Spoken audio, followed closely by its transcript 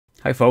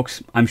Hi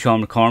folks, I'm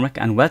Sean McCormick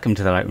and welcome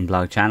to the Lightroom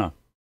blog channel.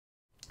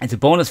 It's a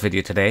bonus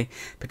video today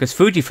because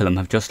Fujifilm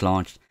have just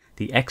launched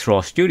the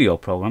X-RAW Studio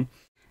program,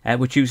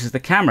 which uses the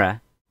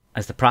camera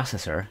as the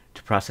processor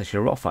to process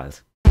your RAW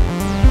files.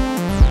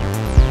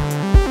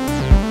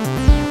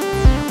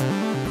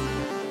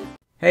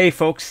 Hey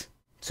folks,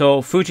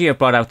 so Fuji have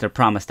brought out their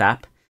promised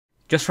app,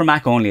 just for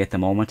Mac only at the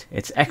moment.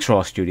 It's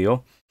X-RAW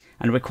Studio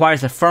and it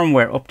requires a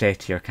firmware update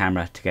to your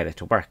camera to get it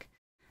to work.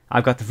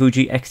 I've got the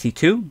Fuji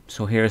X-T2,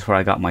 so here's where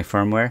I got my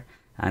firmware,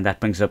 and that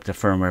brings up to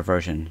firmware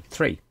version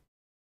 3.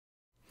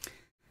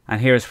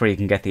 And here's where you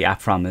can get the app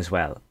from as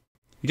well.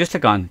 You just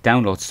click on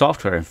download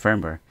software and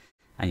firmware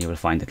and you will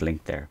find it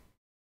linked there.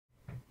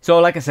 So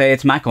like I say,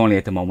 it's Mac only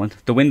at the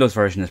moment. The Windows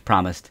version is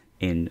promised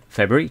in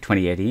February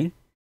 2018.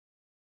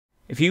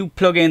 If you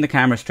plug in the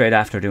camera straight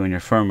after doing your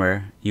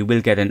firmware, you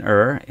will get an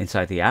error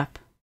inside the app,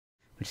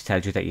 which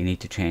tells you that you need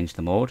to change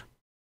the mode.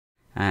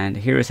 And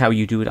here is how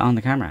you do it on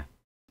the camera.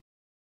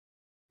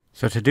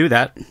 So to do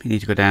that, you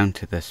need to go down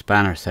to the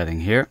spanner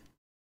setting here,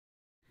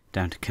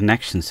 down to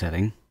connection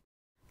setting,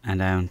 and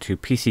down to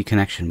PC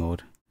connection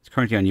mode. It's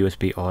currently on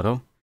USB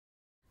auto.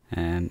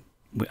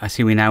 I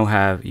see we now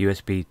have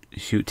USB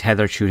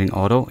tether shooting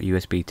auto,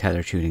 USB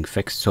tether shooting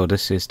fixed, so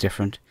this is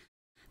different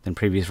than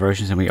previous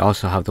versions, and we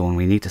also have the one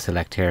we need to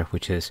select here,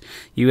 which is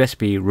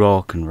USB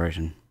RAW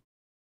conversion.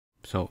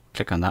 So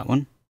click on that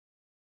one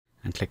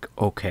and click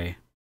OK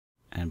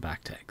and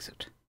back to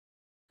exit.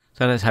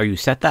 So that is how you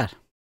set that.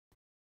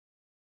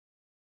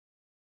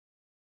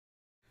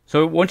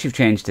 So once you've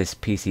changed this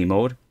PC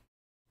mode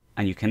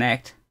and you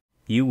connect,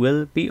 you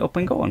will be up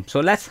and going.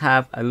 So let's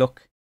have a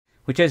look,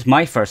 which is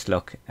my first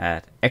look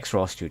at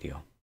X-RAW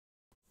Studio.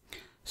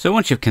 So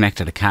once you've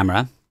connected a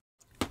camera,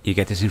 you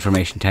get this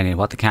information telling you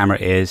what the camera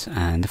is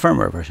and the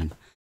firmware version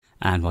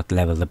and what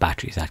level the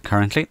battery is at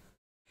currently.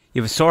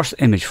 You have a source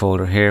image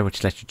folder here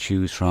which lets you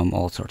choose from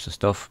all sorts of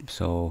stuff.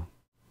 So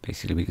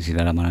basically we can see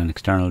that I'm on an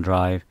external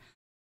drive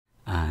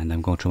and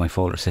I'm going through my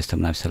folder system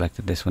and I've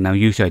selected this one. Now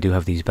usually I do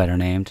have these better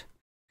named,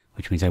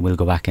 which means I will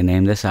go back and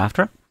name this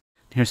after.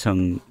 Here's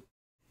some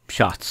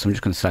shots. So I'm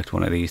just going to select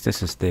one of these.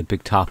 This is the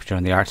big top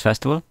during the Arts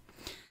Festival.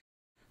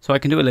 So I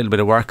can do a little bit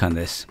of work on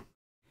this.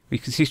 We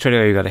can see straight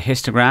away you've got a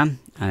histogram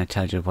and it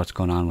tells you what's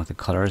going on with the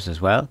colors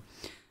as well.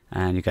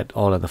 And you get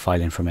all of the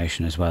file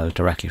information as well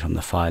directly from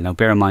the file. Now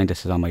bear in mind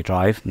this is on my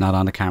drive, not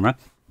on the camera.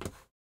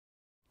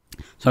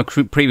 So I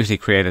previously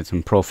created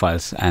some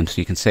profiles so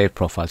you can save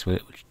profiles. We'll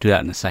do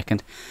that in a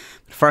second.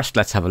 But first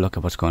let's have a look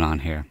at what's going on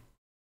here.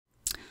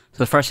 So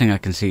the first thing I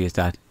can see is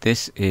that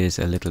this is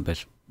a little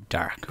bit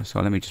dark.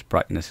 So let me just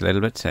brighten this a little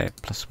bit, say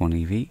 +1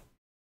 EV. See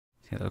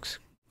how it looks?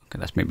 Okay,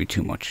 that's maybe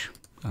too much.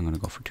 I'm going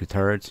to go for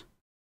 2/3.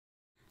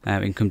 We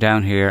can come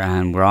down here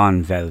and we're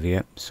on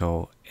Velvia,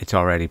 so it's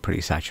already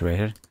pretty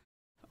saturated.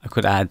 I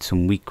could add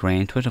some weak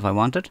grain to it if I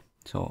wanted.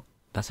 So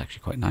that's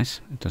actually quite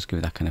nice. It does give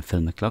it that kind of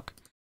filmic look.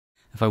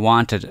 If I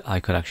wanted, I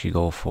could actually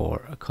go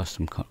for a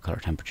custom color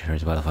temperature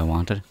as well if I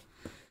wanted.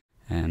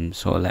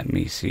 So let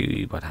me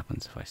see what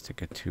happens if I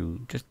stick it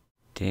to just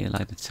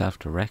daylight itself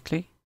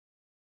directly.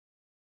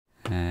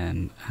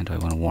 And do I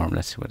want to warm?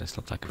 Let's see what this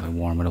looks like if I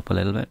warm it up a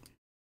little bit.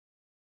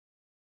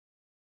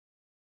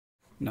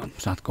 No,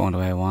 it's not going the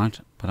way I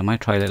want, but I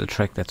might try a little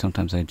trick that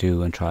sometimes I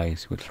do and try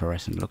see what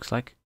fluorescent looks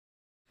like.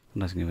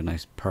 Sometimes I give a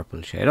nice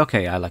purple shade.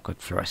 Okay, I like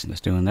what fluorescent is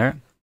doing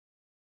there.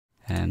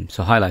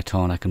 So highlight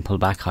tone, I can pull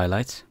back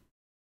highlights.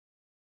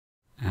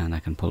 And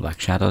I can pull back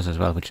shadows as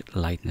well, which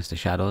lightens the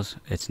shadows.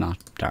 It's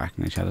not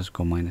darkening the shadows.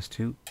 Go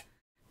 -2.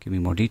 Give me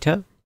more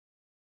detail.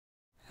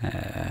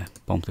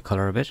 Bump the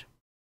color a bit.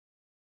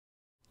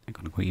 I'm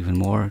going to go even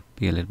more,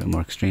 be a little bit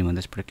more extreme on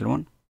this particular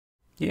one.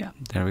 Yeah,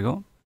 there we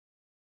go.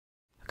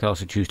 I could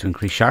also choose to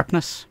increase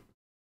sharpness.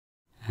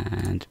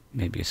 And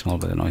maybe a small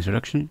bit of noise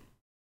reduction.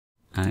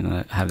 And I'm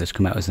going to have this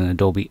come out as an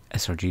Adobe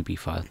sRGB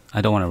file.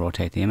 I don't want to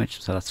rotate the image,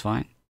 so that's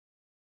fine.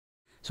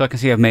 So I can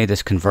see I've made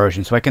this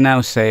conversion. So I can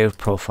now save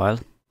profile.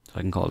 So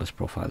I can call this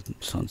profile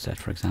sunset,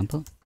 for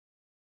example.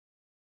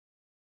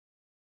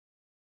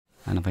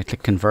 And if I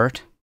click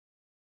convert,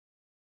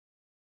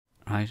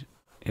 right,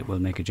 it will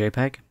make a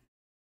JPEG.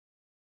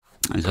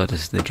 And so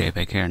this is the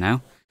JPEG here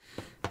now.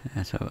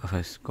 So if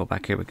I go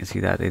back here, we can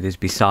see that it is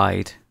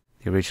beside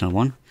the original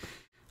one.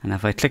 And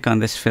if I click on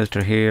this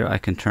filter here, I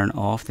can turn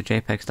off the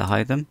JPEGs to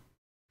hide them.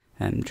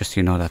 And just so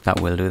you know that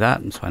that will do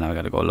that. And so now I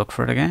got to go look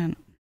for it again.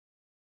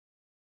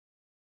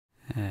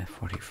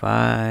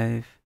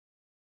 45.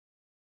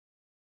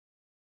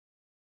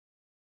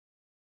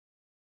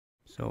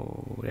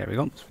 So there we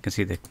go. So we can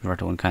see the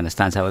converter one kind of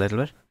stands out a little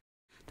bit.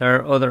 There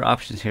are other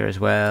options here as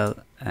well,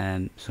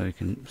 and so you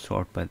can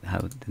sort by how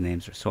the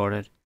names are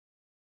sorted.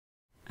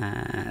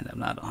 And I'm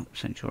not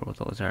 100% sure what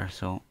those are,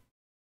 so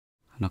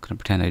I'm not going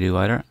to pretend I do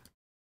either.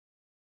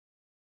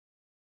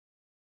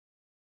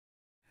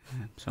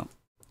 So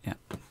yeah,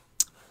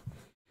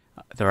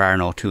 there are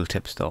no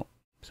tooltips though.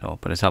 So,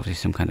 but it's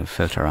obviously some kind of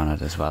filter on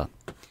it as well.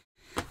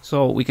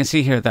 So we can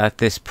see here that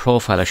this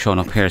profile is shown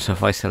up here. So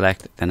if I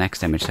select the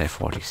next image, say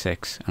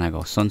 46, and I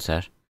go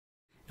sunset,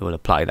 it will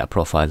apply that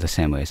profile the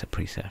same way as a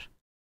preset.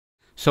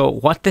 So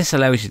what this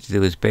allows you to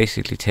do is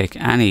basically take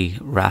any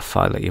RAW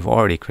file that you've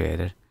already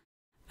created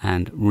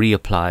and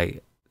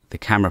reapply the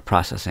camera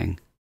processing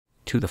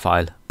to the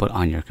file, but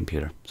on your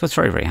computer. So it's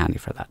very, very handy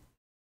for that.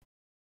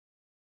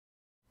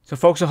 So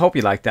folks, I hope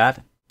you like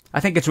that. I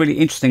think it's really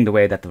interesting the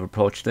way that they've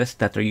approached this,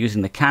 that they're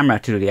using the camera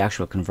to do the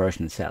actual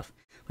conversion itself,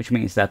 which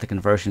means that the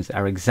conversions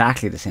are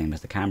exactly the same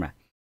as the camera,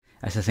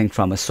 as I think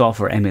from a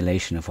software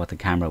emulation of what the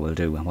camera will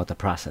do and what the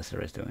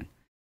processor is doing.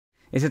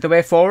 Is it the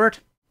way forward?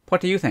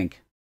 What do you think?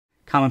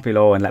 Comment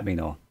below and let me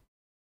know.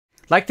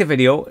 Like the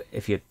video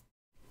if you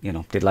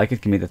did like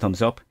it, give me the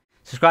thumbs up.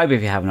 Subscribe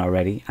if you haven't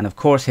already, and of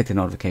course hit the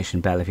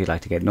notification bell if you'd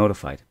like to get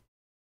notified.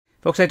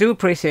 Folks, I do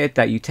appreciate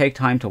that you take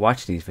time to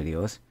watch these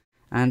videos,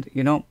 and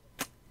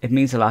it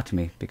means a lot to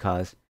me,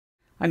 because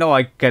I know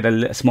I get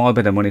a small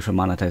bit of money from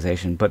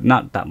monetization, but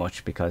not that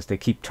much, because they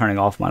keep turning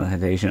off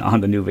monetization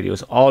on the new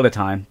videos all the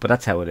time, but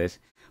that's how it is.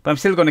 But I'm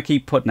still going to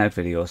keep putting out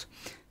videos.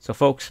 So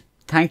folks,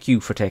 thank you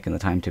for taking the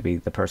time to be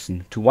the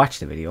person to watch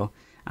the video,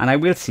 and I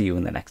will see you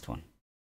in the next one.